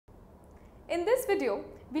In this video,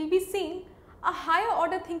 we'll be seeing a higher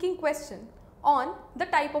order thinking question on the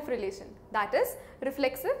type of relation, that is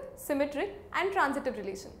reflexive, symmetric and transitive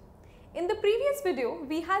relation. In the previous video,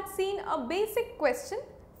 we had seen a basic question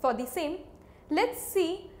for the same. Let's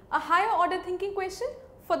see a higher order thinking question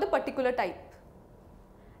for the particular type.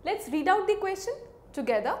 Let's read out the question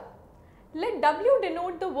together. Let W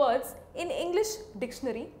denote the words in English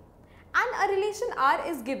dictionary and a relation R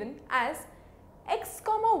is given as x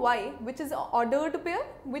comma y, which is an ordered pair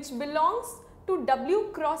which belongs to W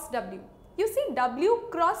cross W. You see, W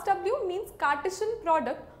cross W means Cartesian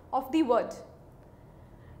product of the word.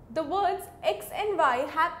 The words x and y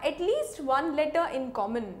have at least one letter in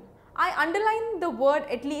common. I underline the word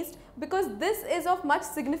at least because this is of much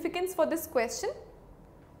significance for this question.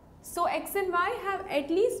 So x and y have at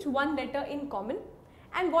least one letter in common.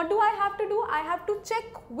 And what do I have to do? I have to check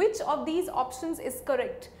which of these options is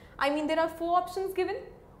correct. I mean, there are 4 options given,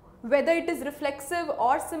 whether it is reflexive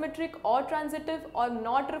or symmetric or transitive or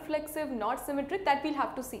not reflexive, not symmetric, that we'll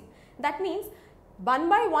have to see. That means one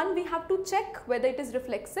by one we have to check whether it is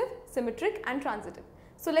reflexive, symmetric and transitive.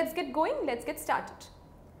 So let's get going, let's get started.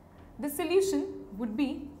 The solution would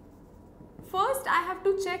be, first I have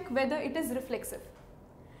to check whether it is reflexive.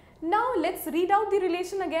 Now let's read out the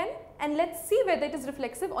relation again and let's see whether it is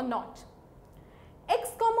reflexive or not.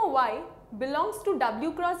 X comma y belongs to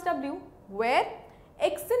W cross W, where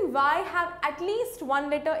x and y have at least one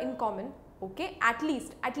letter in common. Okay, at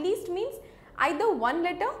least. At least means either one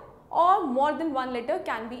letter or more than one letter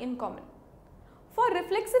can be in common. For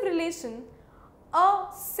reflexive relation, a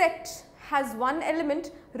set has one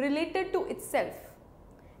element related to itself.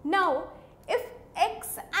 Now, if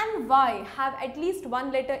x and y have at least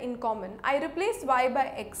one letter in common, I replace y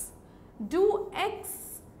by x. Do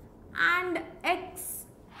x and x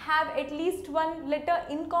have at least one letter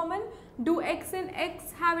in common? Do x and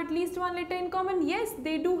x have at least one letter in common? Yes,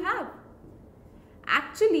 they do have.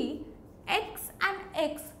 Actually, x and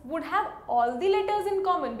x would have all the letters in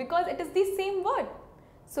common because it is the same word.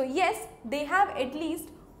 So yes, they have at least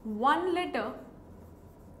one letter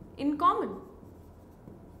in common.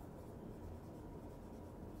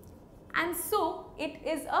 And so it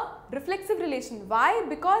is a reflexive relation. Why?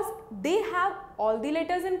 Because they have all the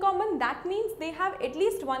letters in common. That means they have at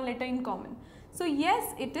least one letter in common. So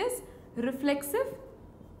yes, it is reflexive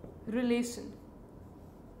relation.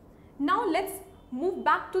 Now let's move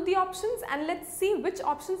back to the options and let's see which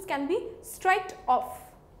options can be striked off.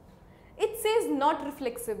 It says not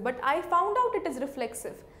reflexive, but I found out it is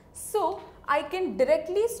reflexive. So I can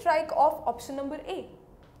directly strike off option number A,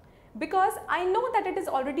 because I know that it is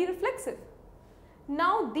already reflexive.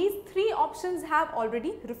 Now these 3 options have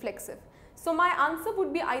already reflexive. So my answer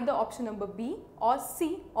would be either option number B or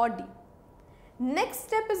C or D. Next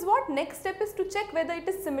step is what? Next step is to check whether it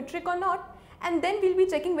is symmetric or not, and then we'll be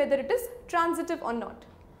checking whether it is transitive or not.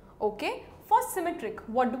 Okay, for symmetric,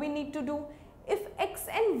 what do we need to do? If x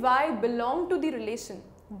and y belong to the relation,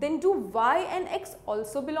 then do y and x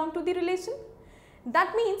also belong to the relation?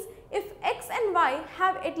 That means if x and y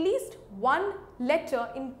have at least one letter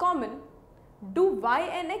in common, do y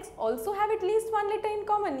and x also have at least one letter in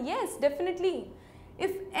common? Yes, definitely.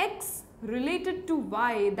 If x related to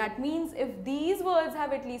y, that means if these words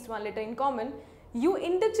have at least one letter in common, you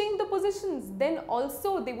interchange the positions, then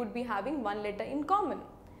also they would be having one letter in common.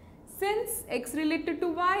 Since x related to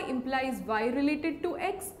y implies y related to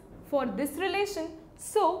x for this relation,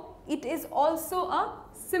 so it is also a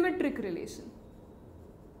symmetric relation.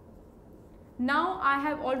 Now I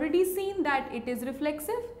have already seen that it is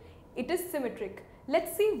reflexive, it is symmetric.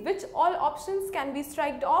 Let's see which all options can be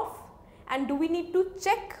striked off, and do we need to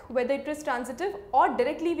check whether it is transitive or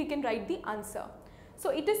directly we can write the answer.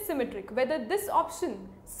 So it is symmetric. Whether this option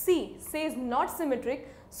C says not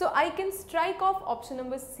symmetric, so I can strike off option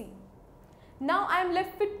number C. Now I am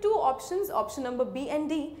left with 2 options, option number B and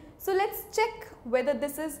D. So let's check whether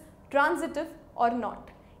this is transitive or not.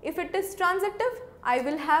 If it is transitive, I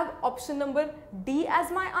will have option number D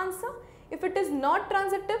as my answer. If it is not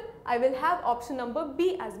transitive, I will have option number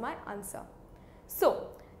B as my answer. So,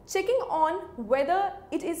 checking on whether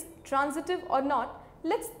it is transitive or not,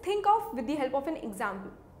 let's think of with the help of an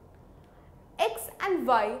example. X and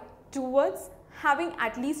Y, 2 words having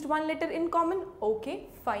at least one letter in common. Okay,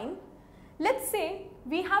 fine. Let's say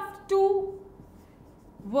we have 2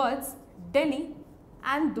 words, Delhi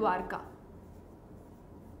and Dwarka.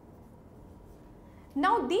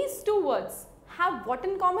 Now these 2 words have what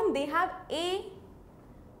in common? They have A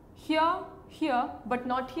here, here, but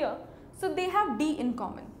not here. So they have D in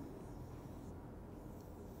common.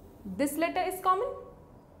 This letter is common.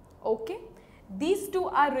 Okay. These two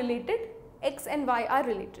are related. X and Y are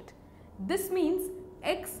related. This means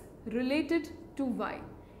X related to Y.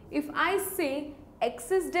 If I say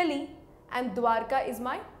X is Delhi and Dwarka is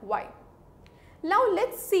my Y. Now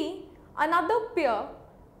let's see another pair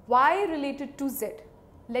Y related to Z.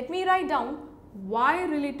 Let me write down Y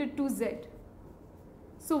related to Z.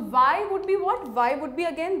 So Y would be what? Y would be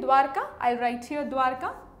again Dwarka. I'll write here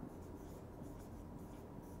Dwarka.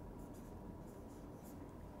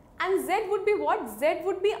 And Z would be what? Z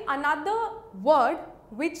would be another word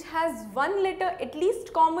which has one letter at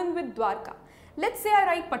least common with Dwarka. Let's say I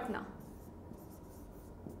write Patna.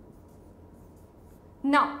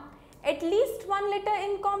 Now, at least one letter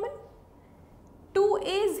in common. 2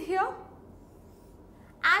 A's here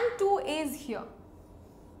and 2 A's here.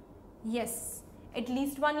 Yes, at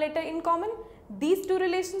least one letter in common. These two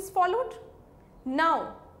relations followed.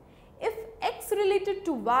 Now, if X related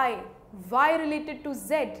to Y, Y related to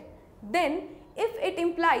Z, then if it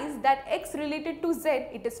implies that X related to Z,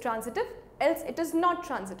 it is transitive, else it is not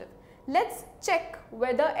transitive. Let's check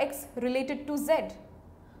whether X related to Z.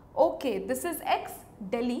 Okay, this is X,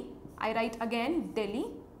 Delhi. I write again Delhi.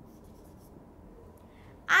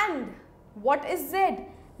 And what is Z?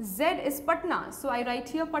 Z is Patna. So I write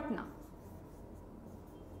here Patna.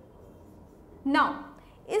 Now,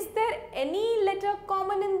 is there any letter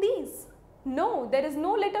common in these? No, there is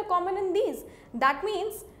no letter common in these. That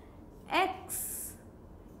means X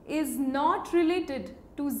is not related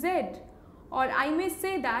to Z, or I may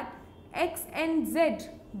say that X and Z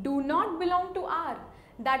do not belong to R.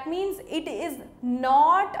 That means it is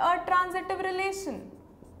not a transitive relation.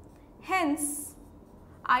 Hence,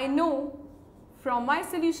 I know from my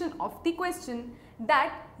solution of the question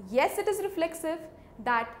that yes, it is reflexive,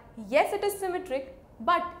 that yes, it is symmetric,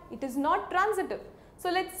 but it is not transitive. So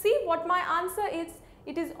let's see what my answer is.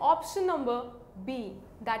 It is option number B.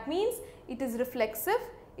 That means it is reflexive,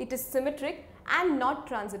 it is symmetric and not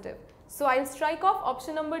transitive. So I'll strike off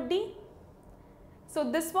option number D. So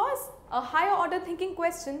this was a higher order thinking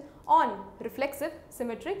question on reflexive,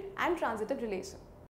 symmetric and transitive relation.